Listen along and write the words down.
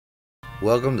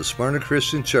Welcome to Smyrna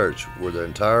Christian Church, where the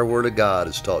entire Word of God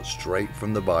is taught straight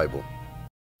from the Bible.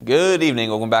 Good evening.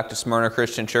 Welcome back to Smyrna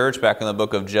Christian Church, back in the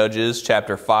book of Judges,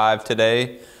 chapter 5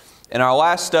 today. In our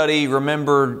last study,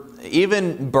 remember,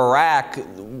 even Barak,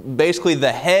 basically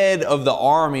the head of the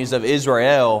armies of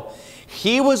Israel,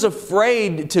 he was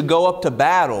afraid to go up to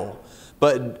battle.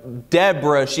 But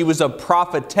Deborah, she was a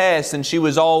prophetess, and she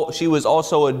was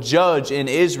also a judge in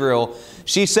Israel.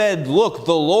 She said, look,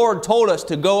 the Lord told us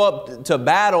to go up to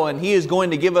battle, and He is going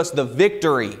to give us the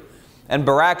victory. And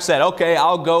Barak said, okay,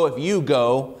 I'll go if you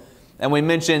go. And we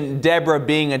mentioned Deborah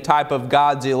being a type of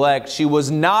God's elect. She was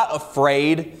not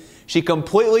afraid. She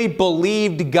completely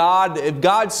believed God. If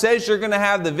God says you're going to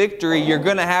have the victory, you're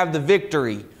going to have the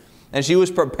victory. And she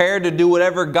was prepared to do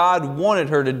whatever God wanted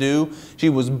her to do. She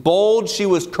was bold. She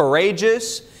was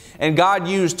courageous. And God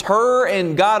used her,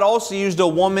 and God also used a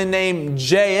woman named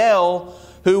Jael,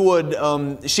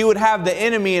 who she would have the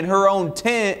enemy in her own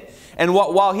tent. And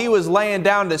while he was laying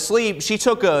down to sleep, she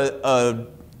took a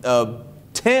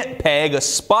tent peg, a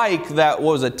spike that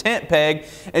was a tent peg,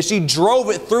 and she drove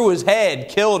it through his head,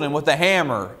 killed him with a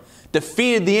hammer,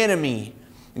 defeated the enemy.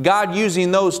 God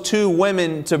using those two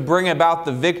women to bring about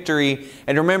the victory.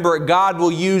 And remember, God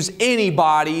will use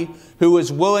anybody who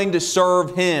is willing to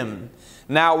serve Him.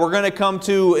 Now, we're going to come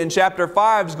to, in chapter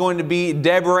 5, is going to be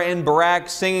Deborah and Barak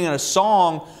singing a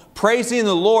song, praising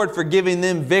the Lord for giving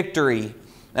them victory.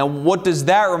 And what does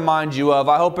that remind you of?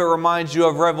 I hope it reminds you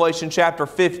of Revelation chapter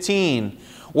 15,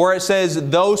 where it says,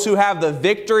 those who have the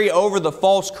victory over the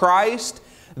false Christ,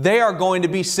 they are going to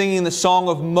be singing the song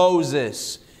of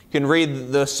Moses. You can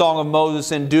read the Song of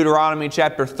Moses in Deuteronomy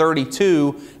chapter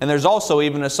 32, and there's also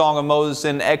even a Song of Moses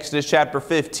in Exodus chapter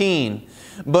 15.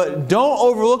 But don't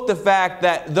overlook the fact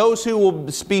that those who will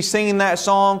be singing that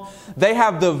song, they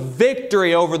have the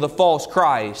victory over the false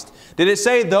Christ. Did it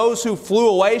say those who flew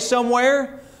away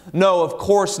somewhere? No, of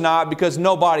course not, because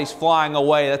nobody's flying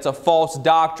away. That's a false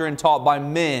doctrine taught by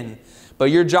men. But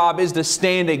your job is to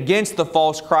stand against the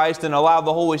false Christ and allow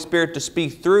the Holy Spirit to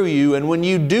speak through you. And when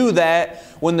you do that,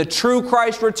 when the true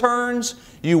Christ returns,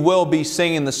 you will be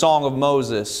singing the Song of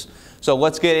Moses. So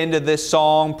let's get into this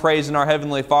song, praising our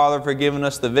Heavenly Father for giving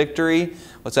us the victory.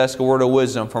 Let's ask a word of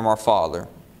wisdom from our Father.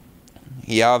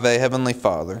 Yahweh, Heavenly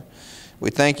Father, we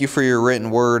thank You for Your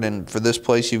written word, and for this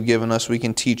place You've given us we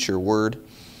can teach Your word.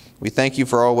 We thank You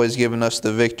for always giving us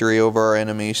the victory over our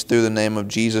enemies through the name of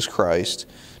Jesus Christ.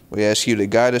 We ask You to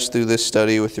guide us through this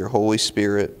study with Your Holy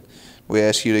Spirit. We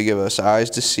ask You to give us eyes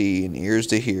to see and ears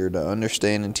to hear, to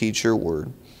understand and teach Your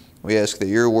word. We ask that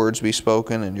Your words be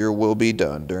spoken and Your will be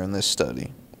done during this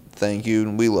study. Thank You,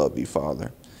 and we love You,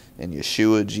 Father. In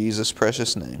Yeshua, Jesus'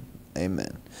 precious name,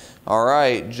 amen. All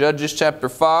right, Judges chapter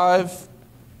 5,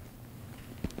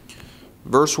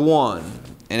 verse 1,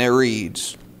 and it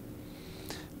reads,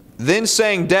 Then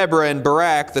sang Deborah and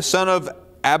Barak, the son of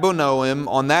Abinoam,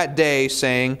 on that day,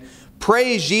 saying,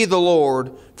 Praise ye the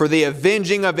Lord for the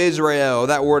avenging of Israel.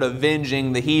 That word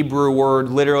avenging, the Hebrew word,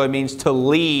 literally means to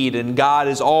lead, and God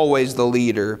is always the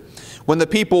leader. When the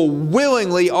people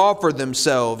willingly offered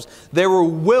themselves, they were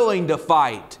willing to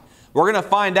fight. We're going to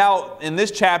find out in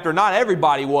this chapter, not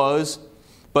everybody was,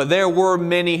 but there were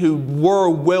many who were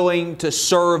willing to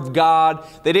serve God.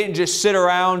 They didn't just sit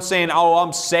around saying, oh,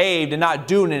 I'm saved, and not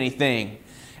doing anything.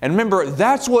 And remember,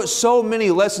 that's what so many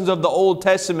lessons of the Old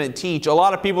Testament teach. A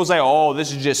lot of people say, oh,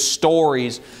 this is just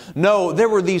stories. No, there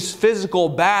were these physical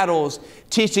battles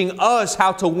teaching us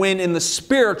how to win in the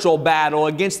spiritual battle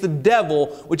against the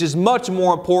devil, which is much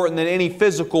more important than any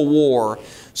physical war.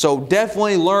 So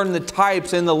definitely learn the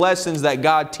types and the lessons that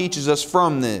God teaches us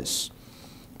from this.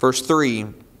 Verse 3,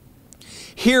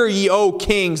 Hear ye, O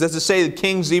kings, that's to say the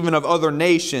kings even of other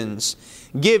nations.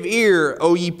 Give ear,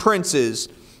 O ye princes.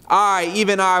 I,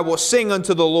 even I, will sing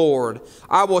unto the Lord.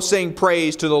 I will sing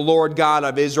praise to the Lord God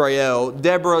of Israel.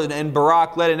 Deborah and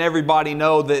Barak letting everybody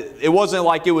know that it wasn't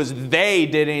like it was they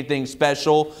did anything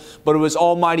special, but it was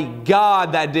Almighty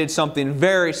God that did something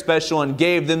very special and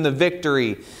gave them the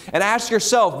victory. And ask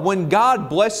yourself, when God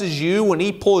blesses you, when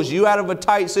He pulls you out of a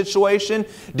tight situation,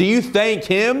 do you thank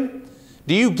Him?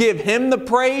 Do you give Him the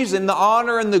praise and the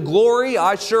honor and the glory?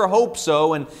 I sure hope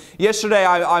so. And yesterday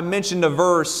I mentioned a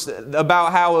verse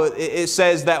about how it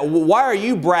says that, why are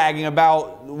you bragging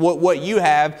about what you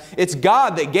have? It's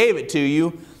God that gave it to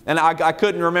you. And I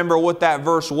couldn't remember what that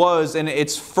verse was. And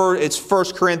it's 1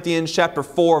 Corinthians chapter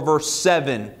 4, verse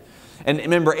 7. And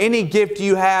remember, any gift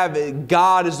you have,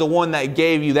 God is the one that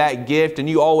gave you that gift. And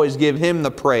you always give Him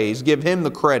the praise. Give Him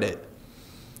the credit.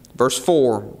 Verse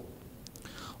 4.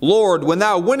 Lord, when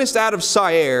Thou wentest out of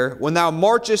Seir, when Thou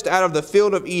marchest out of the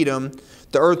field of Edom,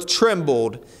 The earth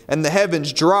trembled, and the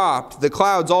heavens dropped. The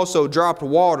clouds also dropped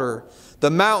water. The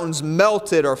mountains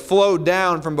melted or flowed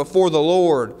down from before the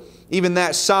Lord, even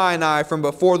that Sinai from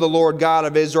before the Lord God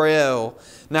of Israel.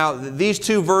 Now, these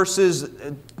two verses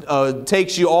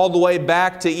takes you all the way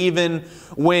back to even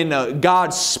when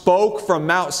God spoke from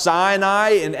Mount Sinai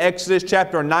in Exodus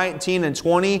chapter 19 and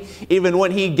 20, even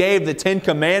when He gave the 10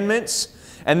 Commandments.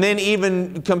 And then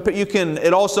even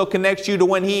it also connects you to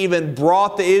when He even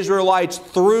brought the Israelites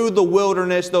through the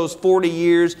wilderness those 40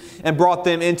 years and brought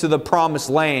them into the promised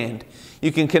land.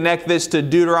 You can connect this to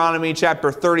Deuteronomy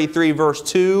chapter 33 verse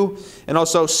 2 and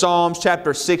also Psalms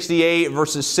chapter 68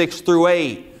 verses 6 through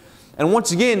 8. And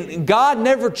once again, God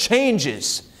never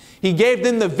changes. He gave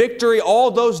them the victory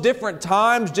all those different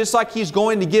times, just like He's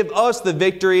going to give us the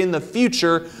victory in the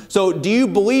future. So do you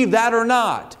believe that or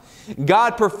not?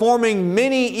 God performing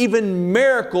many even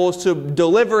miracles to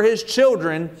deliver His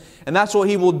children, and that's what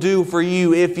He will do for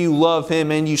you if you love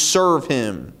Him and you serve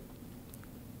Him.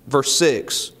 Verse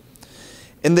 6.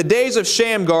 In the days of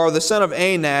Shamgar, the son of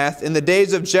Anath, in the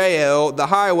days of Jael, the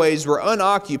highways were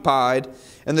unoccupied,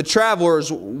 and the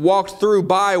travelers walked through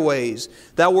byways.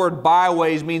 That word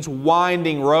byways means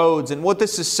winding roads. And what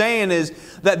this is saying is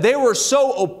that they were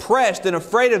so oppressed and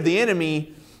afraid of the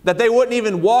enemy that they wouldn't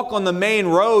even walk on the main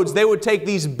roads. They would take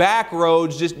these back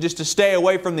roads just to stay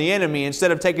away from the enemy.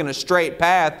 Instead of taking a straight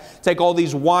path, take all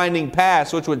these winding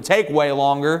paths, which would take way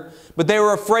longer. But they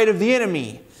were afraid of the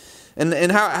enemy.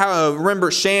 And how remember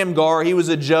Shamgar, he was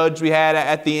a judge we had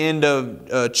at the end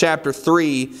of chapter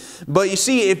 3. But you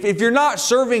see, if you're not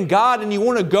serving God and you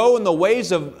want to go in the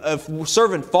ways of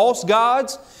serving false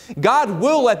gods, God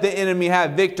will let the enemy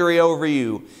have victory over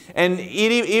you. And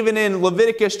even in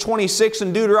Leviticus 26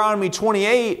 and Deuteronomy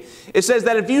 28, it says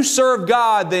that if you serve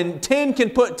God, then 10 can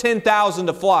put 10,000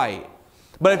 to flight.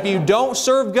 But if you don't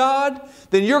serve God,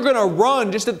 then you're going to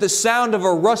run just at the sound of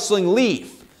a rustling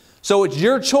leaf. So it's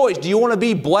your choice. Do you want to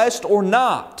be blessed or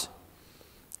not?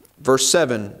 Verse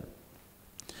 7.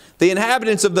 The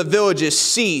inhabitants of the villages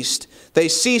ceased. They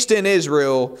ceased in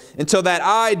Israel until that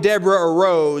I, Deborah,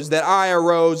 arose, that I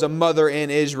arose a mother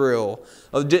in Israel.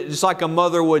 Just like a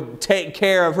mother would take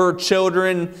care of her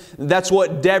children, that's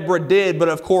what Deborah did. But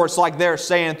of course, like they're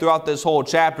saying throughout this whole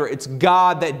chapter, it's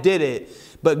God that did it.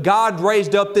 But God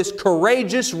raised up this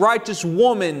courageous, righteous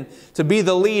woman to be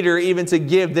the leader, even to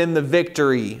give them the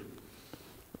victory.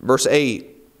 Verse 8.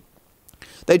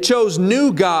 They chose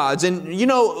new gods. And you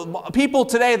know, people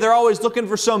today, they're always looking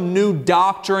for some new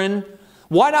doctrine.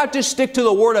 Why not just stick to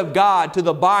the Word of God, to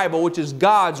the Bible, which is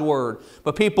God's Word?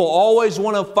 But people always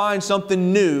want to find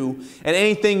something new. And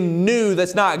anything new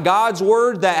that's not God's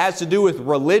Word, that has to do with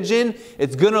religion,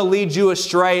 it's going to lead you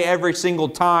astray every single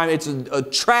time. It's a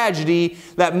tragedy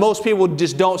that most people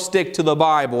just don't stick to the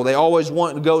Bible. They always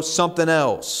want to go something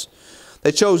else.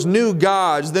 They chose new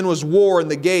gods. Then was war in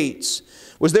the gates.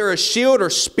 Was there a shield or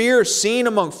spear seen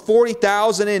among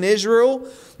 40,000 in Israel?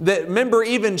 That, remember,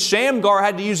 even Shamgar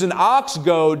had to use an ox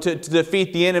goad to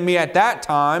defeat the enemy at that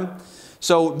time.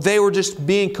 So they were just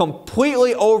being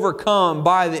completely overcome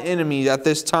by the enemy at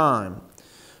this time.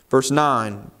 Verse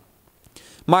 9.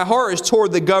 My heart is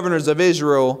toward the governors of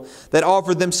Israel that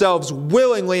offered themselves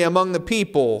willingly among the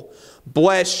people.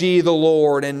 Bless ye the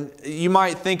Lord. And you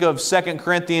might think of 2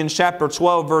 Corinthians chapter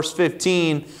 12, verse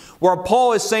 15, where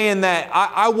Paul is saying that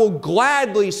I will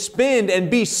gladly spend and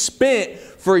be spent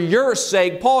for your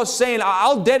sake. Paul is saying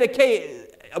I'll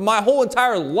dedicate my whole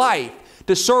entire life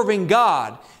to serving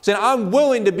God. Saying I'm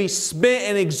willing to be spent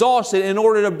and exhausted in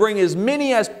order to bring as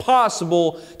many as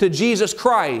possible to Jesus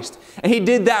Christ. And he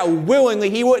did that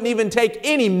willingly. He wouldn't even take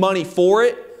any money for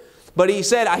it. But he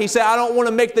said, I don't want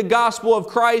to make the gospel of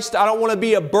Christ, I don't want to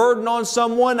be a burden on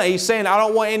someone. He's saying, I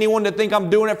don't want anyone to think I'm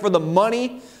doing it for the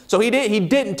money. So he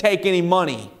didn't take any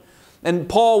money. And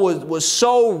Paul was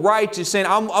so righteous, saying,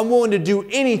 I'm willing to do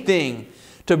anything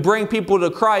to bring people to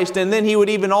Christ. And then he would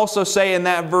even also say in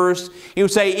that verse, he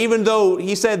would say, even though,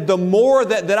 he said, the more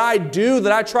that I do,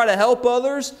 that I try to help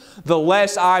others, the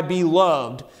less I be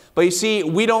loved. But you see,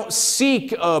 we don't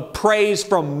seek praise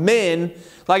from men.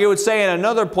 Like it would say in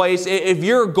another place, if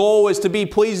your goal is to be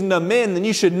pleasing to men, then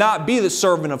you should not be the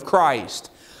servant of Christ.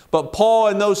 But Paul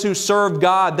and those who serve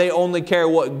God, they only care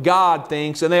what God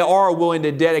thinks, and they are willing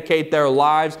to dedicate their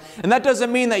lives. And that doesn't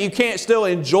mean that you can't still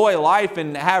enjoy life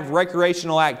and have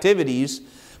recreational activities,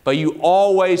 but you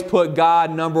always put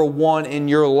God number one in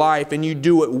your life, and you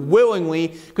do it willingly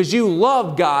because you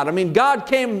love God. I mean, God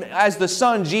came as the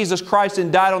Son, Jesus Christ,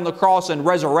 and died on the cross and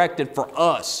resurrected for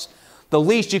us. The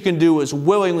least you can do is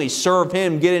willingly serve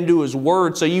Him, get into His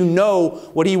Word so you know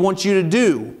what He wants you to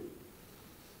do.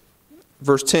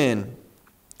 Verse 10.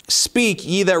 Speak,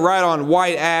 ye that ride on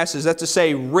white asses. That's to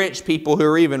say rich people who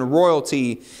are even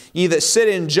royalty. Ye that sit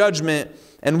in judgment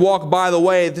and walk by the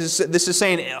way. This is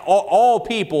saying all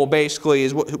people, basically,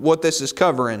 is what this is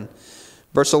covering.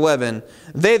 Verse 11.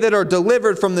 They that are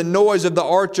delivered from the noise of the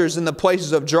archers in the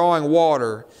places of drawing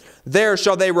water. There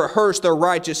shall they rehearse the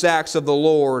righteous acts of the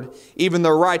Lord, even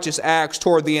the righteous acts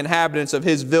toward the inhabitants of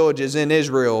his villages in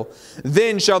Israel.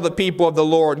 Then shall the people of the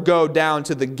Lord go down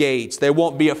to the gates. They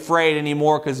won't be afraid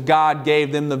anymore because God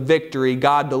gave them the victory.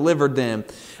 God delivered them.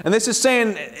 And this is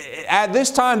saying at this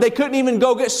time they couldn't even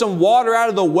go get some water out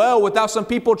of the well without some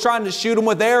people trying to shoot them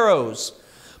with arrows.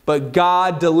 But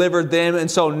God delivered them, and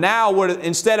so now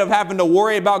instead of having to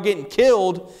worry about getting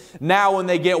killed, now when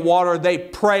they get water, they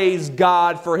praise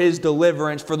God for his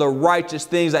deliverance, for the righteous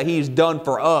things that he's done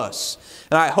for us.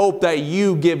 And I hope that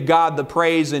you give God the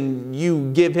praise and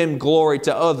you give him glory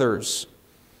to others.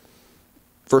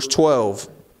 Verse 12.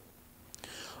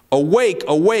 Awake,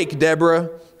 awake, Deborah.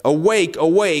 Awake,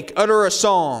 awake, utter a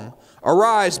song.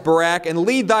 Arise, Barak, and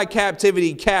lead thy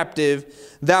captivity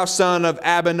captive, thou son of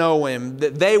Abinoam.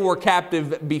 They were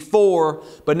captive before,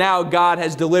 but now God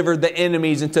has delivered the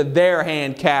enemies into their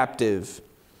hand captive.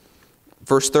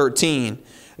 Verse 13.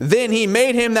 Then he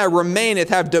made him that remaineth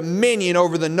have dominion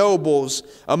over the nobles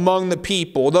among the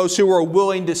people. Those who are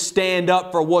willing to stand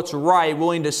up for what's right,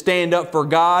 willing to stand up for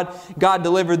God. God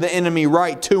delivered the enemy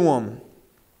right to him.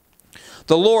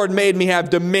 The Lord made me have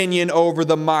dominion over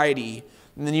the mighty.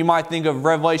 And then you might think of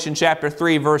Revelation chapter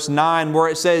 3 verse 9 where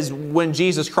it says when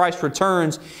Jesus Christ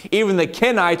returns, even the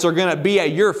Kenites are going to be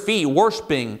at your feet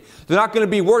worshiping. They're not going to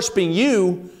be worshiping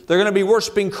you. They're going to be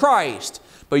worshiping Christ.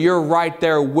 But you're right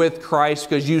there with Christ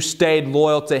because you stayed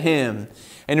loyal to him.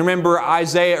 And remember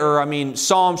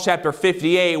Psalms chapter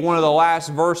 58, one of the last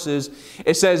verses,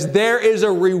 it says, there is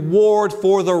a reward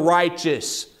for the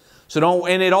righteous.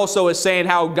 And it also is saying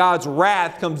how God's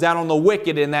wrath comes down on the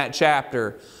wicked in that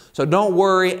chapter. So don't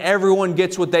worry, everyone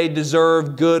gets what they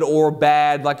deserve, good or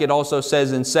bad, like it also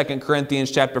says in 2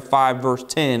 Corinthians chapter 5, verse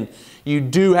 10. You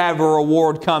do have a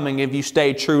reward coming if you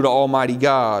stay true to Almighty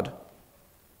God.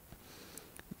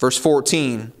 Verse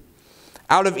 14.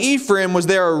 Out of Ephraim was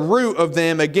there a root of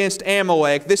them against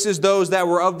Amalek. This is those that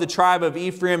were of the tribe of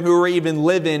Ephraim who were even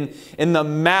living in the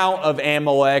mount of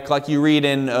Amalek, like you read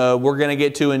in, we're going to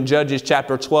get to in Judges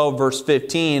chapter 12, verse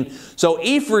 15. So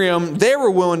Ephraim, they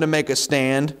were willing to make a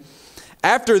stand.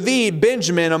 After thee,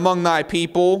 Benjamin, among thy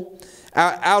people,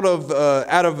 out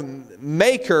of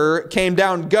Machir came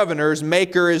down governors.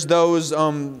 Machir is those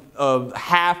of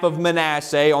half of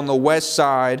Manasseh on the west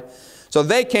side. So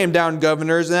they came down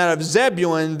governors, and out of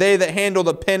Zebulun, they that handle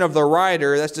the pen of the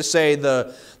rider, that's to say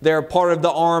they're part of the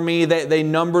army, they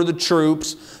number the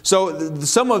troops. So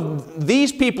some of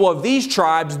these people of these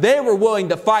tribes, they were willing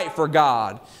to fight for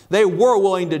God. They were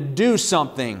willing to do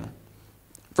something.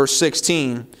 Verse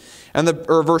 16,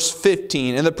 verse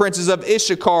 15, and the princes of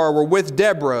Issachar were with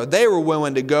Deborah. They were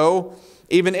willing to go,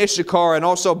 even Issachar and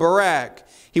also Barak.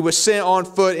 He was sent on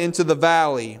foot into the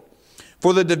valley.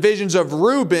 For the divisions of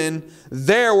Reuben,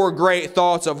 there were great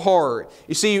thoughts of heart.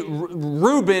 You see,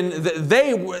 Reuben,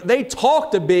 they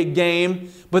talked a big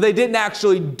game, but they didn't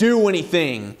actually do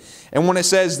anything. And when it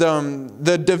says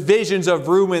the divisions of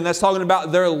Reuben, that's talking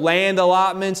about their land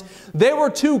allotments. They were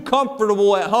too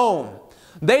comfortable at home.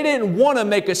 They didn't want to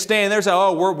make a stand. They're saying,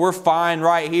 oh, we're fine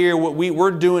right here. We're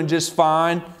doing just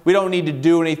fine. We don't need to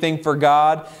do anything for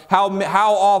God. How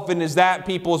often is that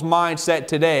people's mindset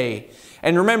today?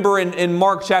 And remember in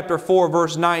Mark chapter 4,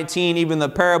 verse 19, even the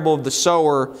parable of the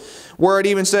sower, where it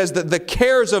even says that the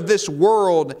cares of this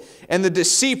world and the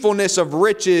deceitfulness of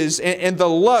riches and the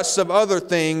lusts of other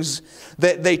things,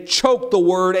 that they choke the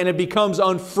word and it becomes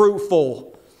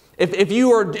unfruitful. If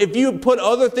you put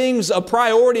other things a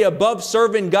priority above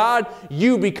serving God,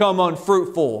 you become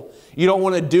unfruitful. You don't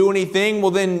want to do anything,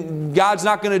 well then God's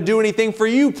not going to do anything for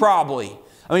you probably.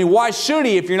 I mean, why should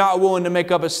he if you're not willing to make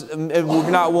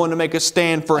a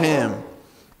stand for him?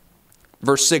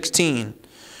 Verse 16.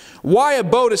 Why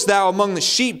abodest thou among the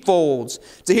sheepfolds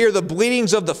to hear the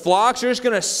bleatings of the flocks? You're just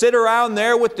going to sit around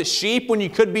there with the sheep when you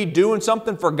could be doing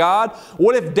something for God?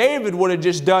 What if David would have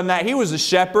just done that? He was a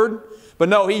shepherd. But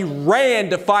no, he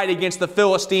ran to fight against the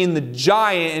Philistine, the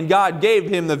giant, and God gave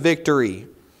him the victory.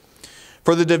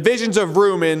 For the divisions of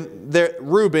Reuben,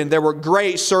 there were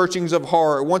great searchings of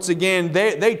heart. Once again,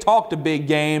 they talked a big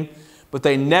game, but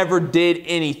they never did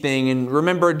anything. And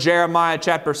remember Jeremiah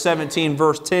chapter 17,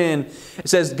 verse 10. It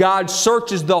says, God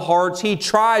searches the hearts. He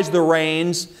tries the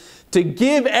reins to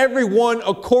give everyone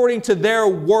according to their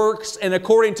works and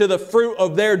according to the fruit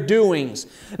of their doings.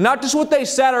 Not just what they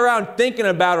sat around thinking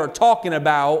about or talking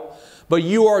about, but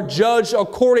you are judged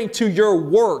according to your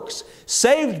works.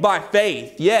 Saved by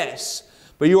faith, yes,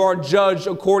 but you are judged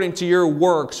according to your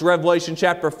works. Revelation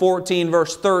chapter 14,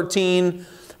 verse 13.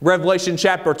 Revelation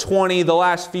chapter 20, the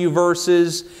last few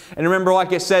verses. And remember,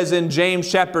 like it says in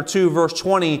James chapter 2, verse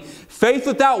 20, faith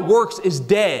without works is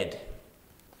dead.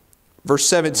 Verse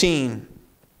 17.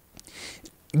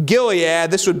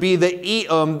 Gilead, this would be the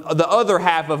other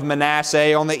half of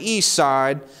Manasseh on the east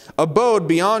side, abode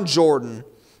beyond Jordan.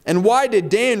 And why did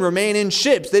Dan remain in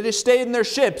ships? They just stayed in their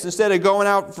ships instead of going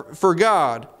out for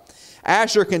God.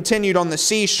 Asher continued on the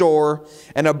seashore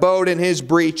and abode in his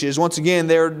breeches. Once again,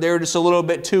 they're just a little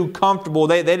bit too comfortable.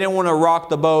 They didn't want to rock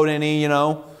the boat any,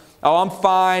 Oh, I'm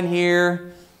fine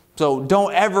here. So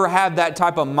don't ever have that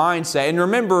type of mindset. And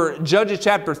remember, Judges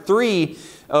chapter 3,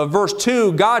 verse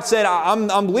 2, God said,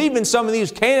 I'm leaving some of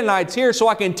these Canaanites here so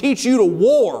I can teach you to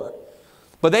war.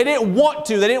 But they didn't want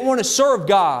to. They didn't want to serve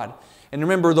God. And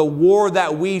remember, the war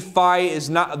that we fight is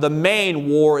not, the main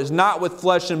war is not with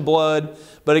flesh and blood,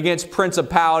 but against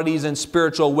principalities and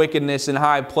spiritual wickedness in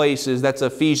high places. That's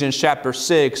Ephesians chapter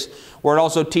 6, where it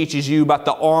also teaches you about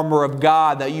the armor of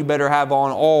God that you better have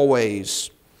on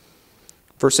always.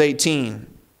 Verse 18.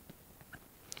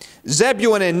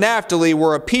 Zebulun and Naphtali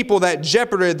were a people that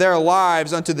jeoparded their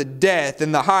lives unto the death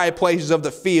in the high places of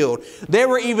the field. They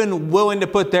were even willing to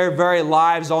put their very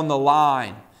lives on the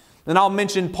line. Then I'll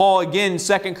mention Paul again,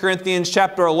 2 Corinthians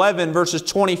chapter 11, verses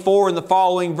 24 and the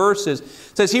following verses. It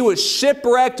says he was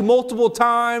shipwrecked multiple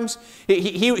times.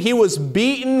 He was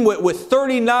beaten with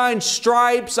 39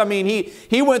 stripes. I mean,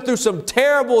 he went through some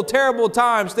terrible, terrible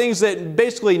times, things that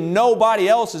basically nobody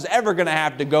else is ever going to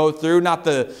have to go through, not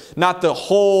the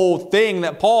whole thing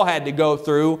that Paul had to go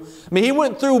through. I mean, he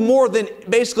went through more than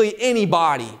basically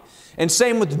anybody. And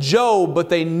same with Job, but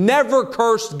they never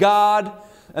cursed God.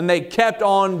 And they kept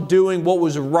on doing what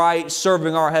was right,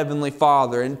 serving our Heavenly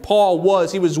Father. And Paul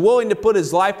he was willing to put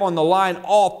his life on the line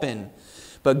often.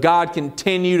 But God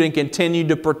continued and continued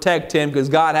to protect him because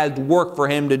God had work for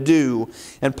him to do.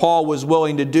 And Paul was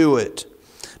willing to do it.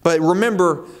 But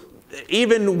remember,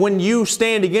 even when you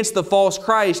stand against the false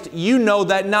Christ, you know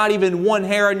that not even one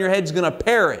hair on your head is going to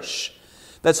perish.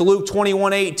 That's Luke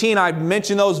 21:18. I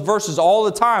mention those verses all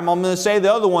the time. I'm going to say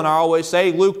the other one I always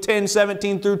say, Luke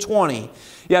 10:17 through 20.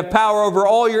 You have power over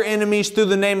all your enemies through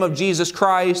the name of Jesus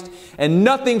Christ, and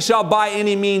nothing shall by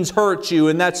any means hurt you.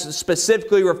 And that's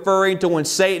specifically referring to when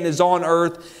Satan is on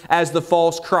earth as the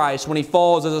false Christ, when he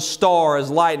falls as a star, as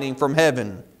lightning from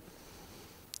heaven.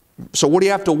 So what do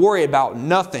you have to worry about?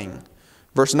 Nothing.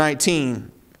 Verse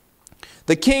 19.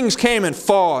 The kings came and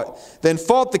fought. Then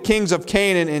fought the kings of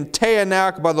Canaan in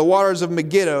Taanach by the waters of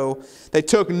Megiddo. They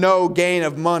took no gain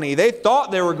of money. They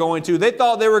thought they were going to. They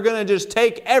thought they were going to just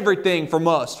take everything from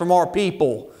us, from our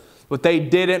people. But they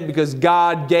didn't because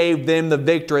God gave them the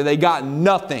victory. They got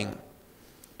nothing.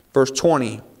 Verse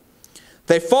 20.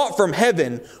 They fought from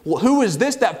heaven. Well, who is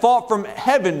this that fought from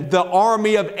heaven? The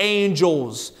army of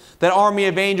angels. That army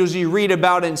of angels you read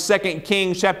about in 2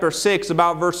 Kings chapter 6,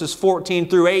 about verses 14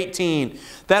 through 18.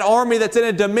 That army that's in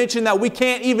a dimension that we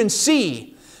can't even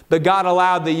see. But God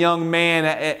allowed the young man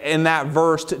in that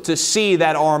verse to see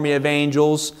that army of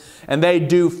angels. And they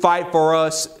do fight for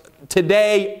us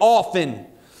today often.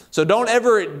 So don't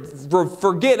ever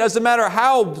forget, it doesn't matter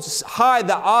how high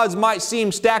the odds might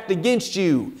seem stacked against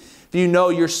you. If you know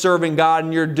you're serving God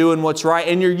and you're doing what's right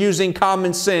and you're using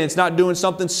common sense, not doing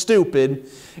something stupid,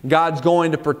 God's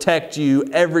going to protect you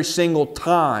every single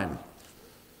time.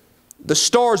 The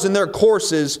stars in their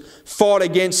courses fought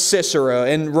against Sisera.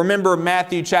 And remember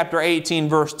Matthew chapter 18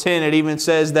 verse 10, it even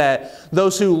says that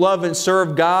those who love and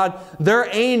serve God, their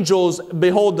angels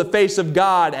behold the face of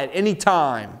God at any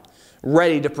time,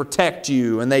 ready to protect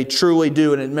you. And they truly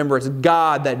do. And remember, it's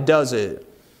God that does it.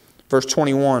 Verse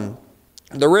 21.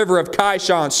 The river of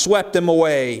Kishon swept them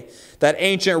away, that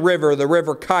ancient river, the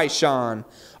river Kishon.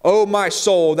 O my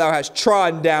soul, thou hast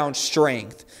trodden down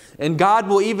strength. And God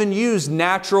will even use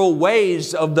natural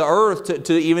ways of the earth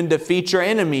to even defeat your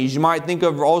enemies. You might think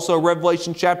of also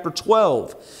Revelation chapter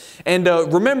 12. And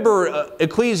remember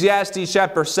Ecclesiastes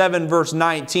chapter 7 verse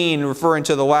 19, referring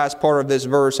to the last part of this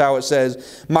verse, how it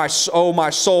says, O my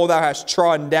soul, thou hast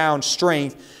trodden down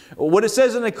strength. What it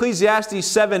says in Ecclesiastes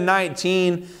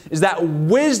 7:19 is that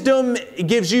wisdom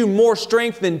gives you more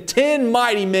strength than 10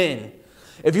 mighty men.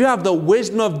 If you have the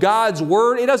wisdom of God's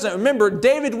word, it doesn't. Remember,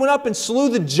 David went up and slew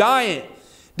the giant.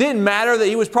 Didn't matter that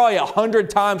he was probably 100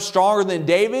 times stronger than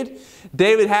David.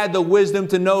 David had the wisdom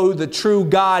to know who the true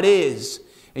God is,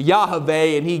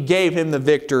 Yahweh, and he gave him the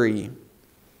victory.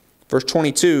 Verse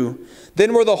 22,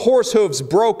 then were the horse hooves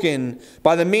broken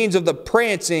by the means of the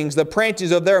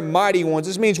prancings of their mighty ones.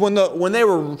 This means when they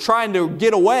were trying to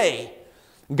get away,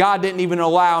 God didn't even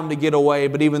allow them to get away,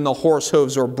 but even the horse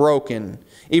hooves were broken,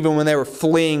 even when they were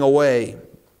fleeing away.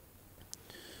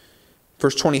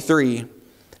 Verse 23,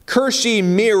 curse ye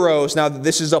Meros. Now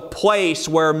this is a place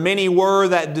where many were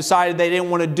that decided they didn't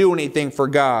want to do anything for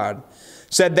God.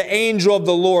 Said the angel of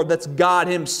the Lord, that's God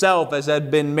himself, as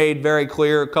had been made very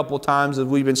clear a couple times as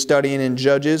we've been studying in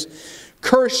Judges.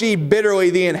 Curse ye bitterly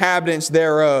the inhabitants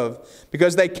thereof,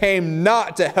 because they came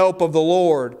not to help of the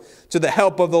Lord, to the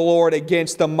help of the Lord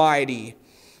against the mighty.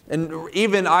 And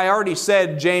even I already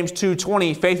said James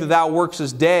 2:20, faith without works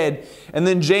is dead. And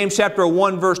then James chapter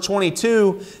 1 verse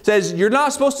 22 says you're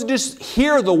not supposed to just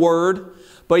hear the word,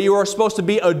 but you are supposed to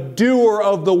be a doer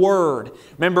of the word.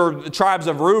 Remember the tribes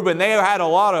of Reuben,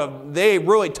 they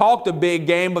really talked a big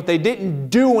game, but they didn't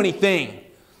do anything.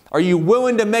 Are you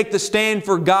willing to make the stand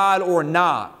for God or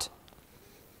not?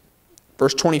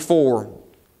 Verse 24,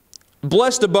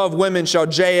 blessed above women shall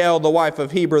Jael, the wife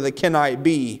of Heber the Kenite,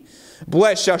 be.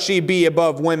 Blessed shall she be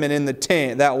above women in the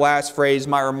tent. That last phrase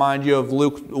might remind you of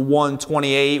Luke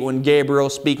 1:28 when Gabriel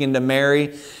speaking to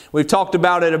Mary. We've talked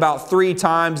about it about 3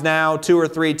 times now, 2 or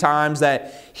 3 times,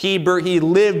 that he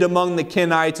lived among the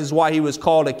Kenites is why he was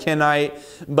called a Kenite,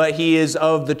 but he is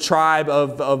of the tribe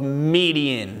of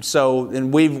Median. So,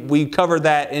 and we covered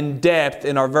that in depth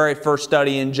in our very first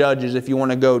study in Judges if you want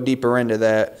to go deeper into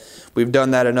that. We've done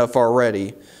that enough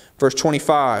already. Verse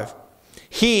 25.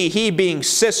 He being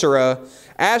Sisera,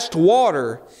 asked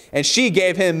water, and she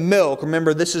gave him milk.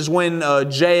 Remember, this is when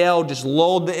Jael just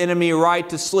lulled the enemy right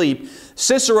to sleep.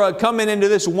 Sisera coming into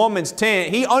this woman's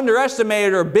tent, he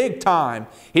underestimated her big time.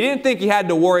 He didn't think he had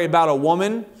to worry about a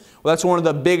woman. Well, that's one of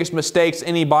the biggest mistakes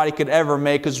anybody could ever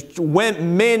make, because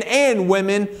men and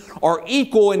women are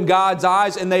equal in God's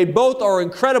eyes, and they both are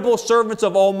incredible servants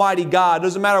of Almighty God. It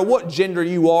doesn't matter what gender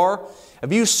you are.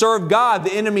 If you serve God,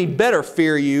 the enemy better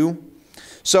fear you.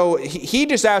 So he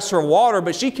just asked for water,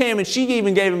 but she came and she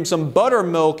even gave him some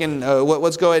buttermilk. And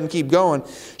let's go ahead and keep going.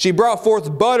 She brought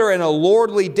forth butter in a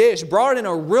lordly dish, brought it in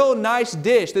a real nice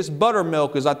dish. This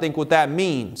buttermilk is, I think, what that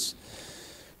means.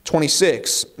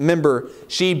 26. Remember,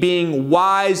 she being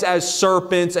wise as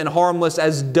serpents and harmless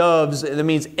as doves. That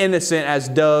means innocent as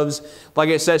doves, like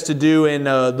it says to do in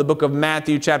the book of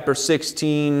Matthew, chapter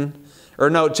 16, or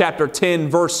no, chapter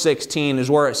 10, verse 16 is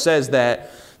where it says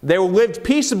that. They lived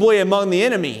peaceably among the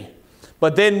enemy.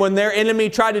 But then when their enemy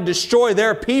tried to destroy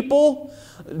their people,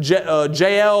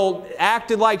 Jael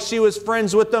acted like she was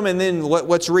friends with them. And then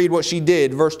let's read what she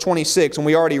did. Verse 26. And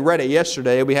we already read it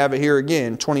yesterday. We have it here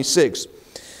again. 26.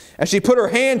 And she put her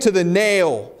hand to the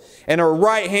nail and her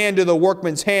right hand to the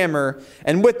workman's hammer.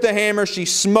 And with the hammer she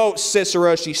smote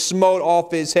Sisera. She smote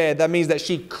off his head. That means that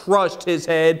she crushed his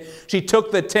head. She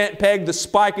took the tent peg, the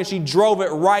spike, and she drove it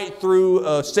right through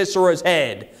Sisera's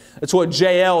head. That's what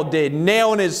Jael did,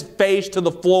 nailing his face to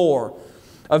the floor.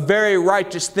 A very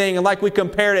righteous thing. And like we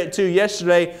compared it to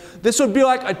yesterday, this would be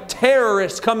like a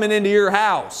terrorist coming into your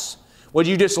house. Would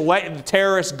you just let the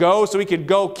terrorists go so he could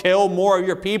go kill more of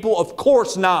your people? Of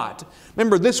course not.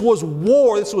 Remember, this was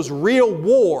war. This was real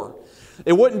war.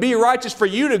 It wouldn't be righteous for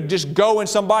you to just go in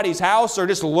somebody's house or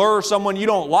just lure someone you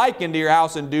don't like into your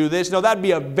house and do this. No, that'd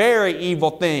be a very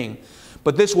evil thing.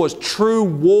 But this was true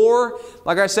war.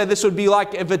 Like I said, this would be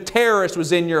like if a terrorist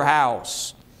was in your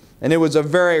house. And it was a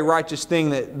very righteous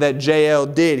thing that Jael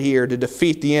did here to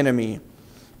defeat the enemy.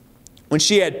 When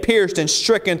she had pierced and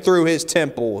stricken through his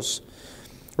temples.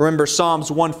 Remember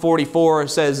Psalms 144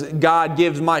 says, God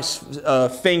gives my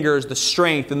fingers the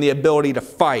strength and the ability to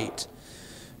fight.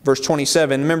 Verse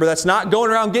 27, remember that's not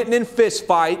going around getting in fist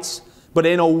fights, but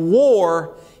in a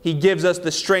war, He gives us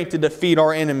the strength to defeat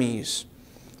our enemies.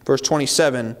 Verse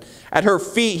 27, at her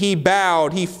feet he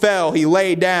bowed, he fell, he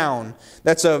lay down.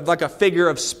 That's like a figure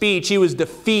of speech. He was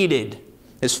defeated.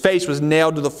 His face was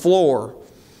nailed to the floor.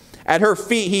 At her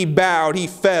feet he bowed, he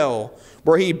fell.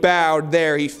 Where he bowed,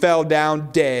 there he fell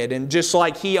down dead. And just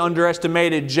like he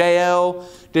underestimated Jael,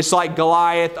 just like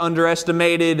Goliath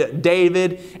underestimated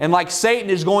David, and like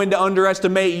Satan is going to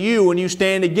underestimate you when you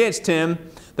stand against him,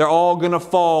 they're all going to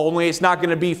fall. Only it's not going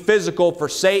to be physical for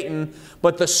Satan,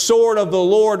 but the sword of the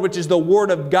Lord, which is the Word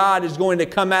of God, is going to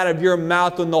come out of your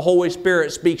mouth when the Holy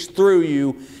Spirit speaks through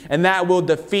you, and that will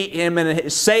defeat him,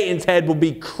 and Satan's head will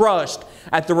be crushed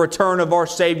at the return of our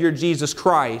Savior Jesus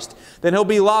Christ. Then he'll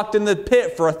be locked in the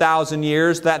pit for 1,000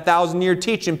 years, that 1,000-year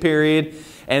teaching period,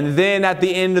 and then at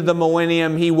the end of the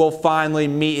millennium, he will finally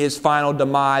meet his final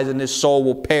demise and his soul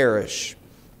will perish.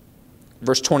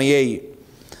 Verse 28,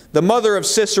 The mother of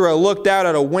Sisera looked out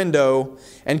at a window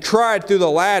and cried through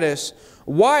the lattice,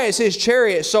 "Why is his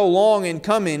chariot so long in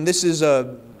coming?" This is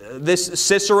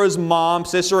Sisera's mom,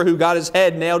 Sisera, who got his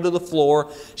head nailed to the floor.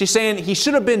 She's saying he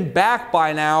should have been back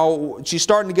by now. She's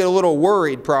starting to get a little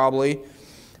worried probably.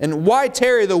 And why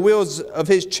tarry the wheels of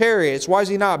his chariots? Why is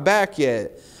he not back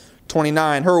yet?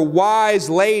 29. Her wise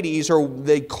ladies, or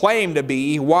they claim to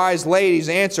be wise ladies,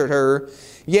 answered her.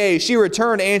 Yea, she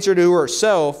returned answer to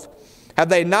herself. Have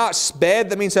they not sped?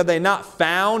 That means have they not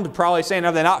found? Probably saying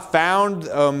have they not found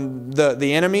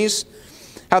the enemies?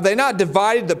 Have they not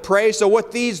divided the prey? So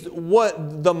what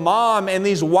the mom and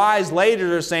these wise ladies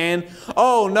are saying,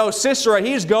 oh no, Sisera,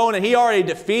 he's going and he already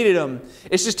defeated him.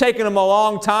 It's just taking him a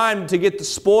long time to get the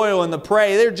spoil and the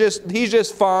prey. He's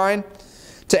just fine.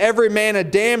 To every man a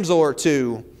damsel or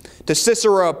two. To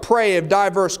Sisera a prey of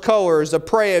diverse colors, a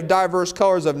prey of diverse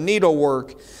colors of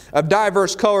needlework,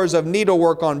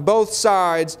 on both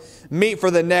sides, meat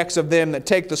for the necks of them that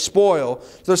take the spoil.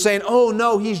 So they're saying, oh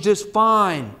no, he's just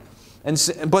fine.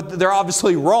 But they're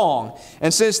obviously wrong.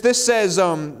 And since this says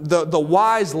the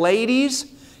wise ladies,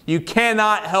 you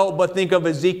cannot help but think of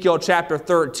Ezekiel chapter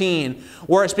 13,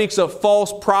 where it speaks of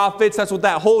false prophets. That's what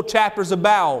that whole chapter is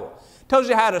about. It tells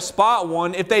you how to spot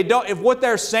one. If what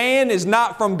they're saying is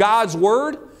not from God's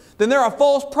word, then they're a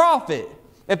false prophet.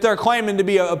 If they're claiming to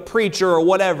be a preacher or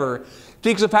whatever. It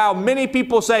speaks of how many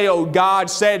people say, oh, God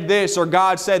said this or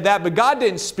God said that, but God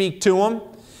didn't speak to them.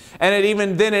 And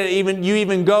you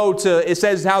even go to, it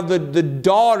says how the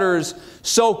daughters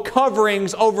sew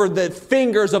coverings over the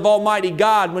fingers of Almighty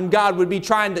God when God would be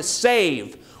trying to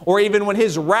save. Or even when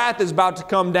His wrath is about to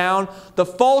come down, the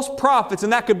false prophets,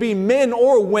 and that could be men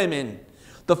or women,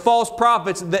 the false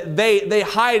prophets, they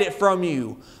hide it from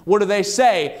you. What do they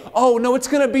say? Oh, no, it's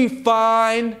going to be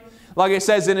fine. Like it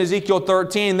says in Ezekiel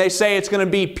 13, they say it's going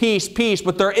to be peace, peace,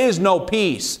 but there is no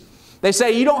peace. They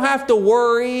say you don't have to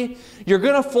worry. You're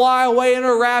going to fly away in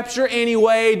a rapture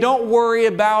anyway. Don't worry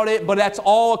about it. But that's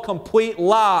all a complete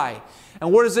lie.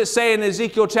 And what does it say in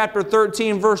Ezekiel chapter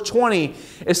 13, verse 20?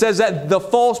 It says that the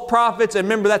false prophets, and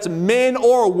remember that's men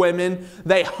or women,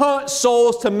 they hunt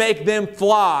souls to make them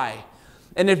fly.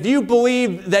 And if you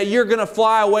believe that you're going to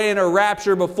fly away in a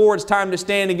rapture before it's time to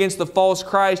stand against the false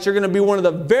Christ, you're going to be one of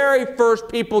the very first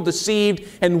people deceived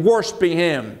and worshiping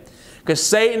Him. Because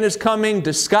Satan is coming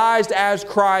disguised as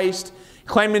Christ,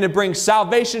 claiming to bring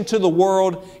salvation to the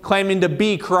world, claiming to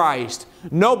be Christ.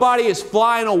 Nobody is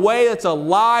flying away. That's a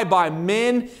lie by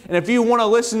men. And if you want to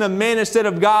listen to men instead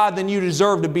of God, then you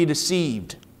deserve to be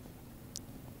deceived.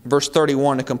 Verse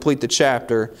 31 to complete the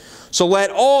chapter. So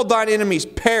let all thine enemies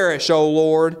perish, O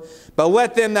Lord, but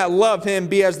let them that love Him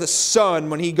be as the sun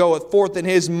when he goeth forth in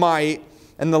his might,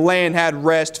 and the land had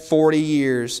rest 40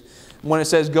 years. When it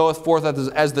says goeth forth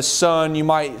as the sun, you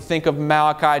might think of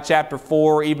Malachi chapter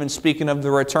 4, even speaking of the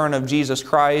return of Jesus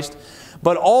Christ.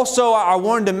 But also I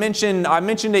wanted to mention, I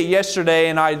mentioned it yesterday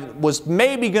and I was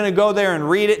maybe going to go there and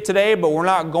read it today, but we're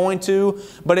not going to.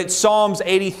 But it's Psalms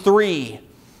 83.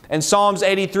 And Psalms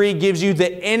 83 gives you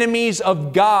the enemies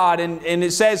of God. And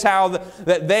it says how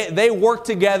that they work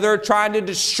together trying to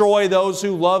destroy those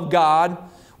who love God.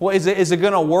 Well, is it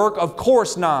going to work? Of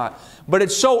course not. But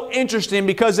it's so interesting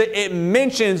because it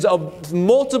mentions of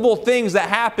multiple things that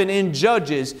happen in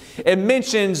Judges. It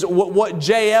mentions what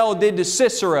Jael did to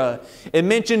Sisera. It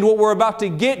mentioned what we're about to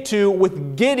get to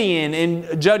with Gideon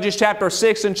in Judges chapter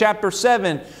 6 and chapter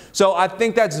 7. So I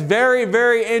think that's very,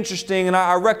 very interesting, and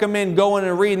I recommend going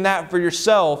and reading that for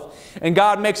yourself. And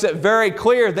God makes it very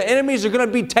clear the enemies are going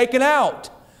to be taken out.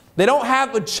 They don't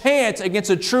have a chance against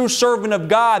a true servant of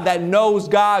God that knows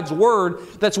God's Word,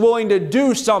 that's willing to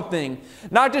do something.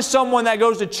 Not just someone that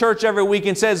goes to church every week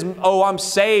and says, oh, I'm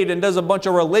saved, and does a bunch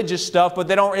of religious stuff, but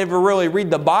they don't ever really read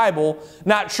the Bible,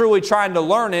 not truly trying to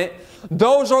learn it.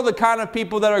 Those are the kind of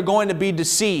people that are going to be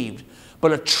deceived.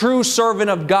 But a true servant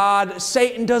of God,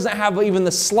 Satan doesn't have even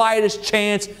the slightest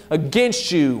chance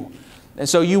against you. And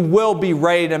so you will be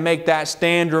ready to make that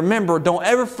stand. Remember, don't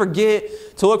ever forget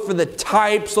to look for the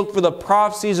types, look for the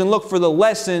prophecies, and look for the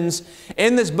lessons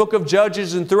in this book of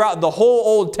Judges and throughout the whole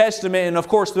Old Testament and, of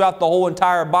course, throughout the whole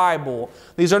entire Bible.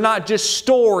 These are not just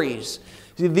stories.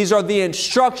 These are the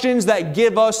instructions that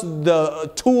give us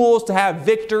the tools to have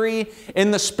victory in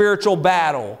the spiritual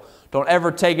battle. Don't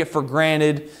ever take it for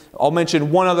granted. I'll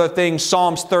mention one other thing,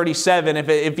 Psalms 37.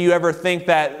 If you ever think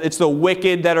that it's the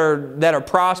wicked that are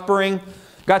prospering,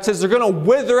 God says they're going to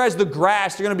wither as the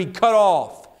grass. They're going to be cut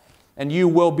off. And you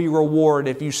will be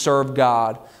rewarded if you serve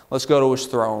God. Let's go to His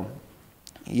throne.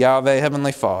 Yahweh,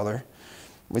 Heavenly Father,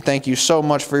 we thank You so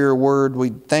much for Your Word. We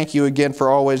thank You again for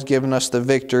always giving us the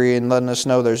victory and letting us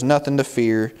know there's nothing to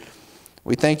fear.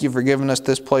 We thank you for giving us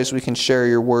this place we can share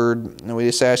your word, and we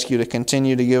just ask you to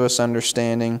continue to give us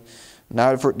understanding,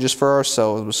 not just for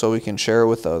ourselves, but so we can share it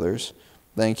with others.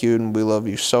 Thank you, and we love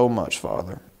you so much,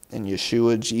 Father. In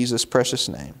Yeshua, Jesus' precious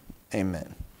name,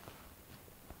 amen.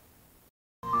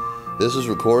 This is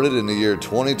recorded in the year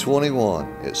 2021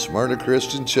 at Smyrna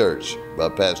Christian Church by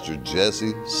Pastor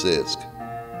Jesse Sisk.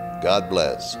 God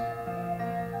bless.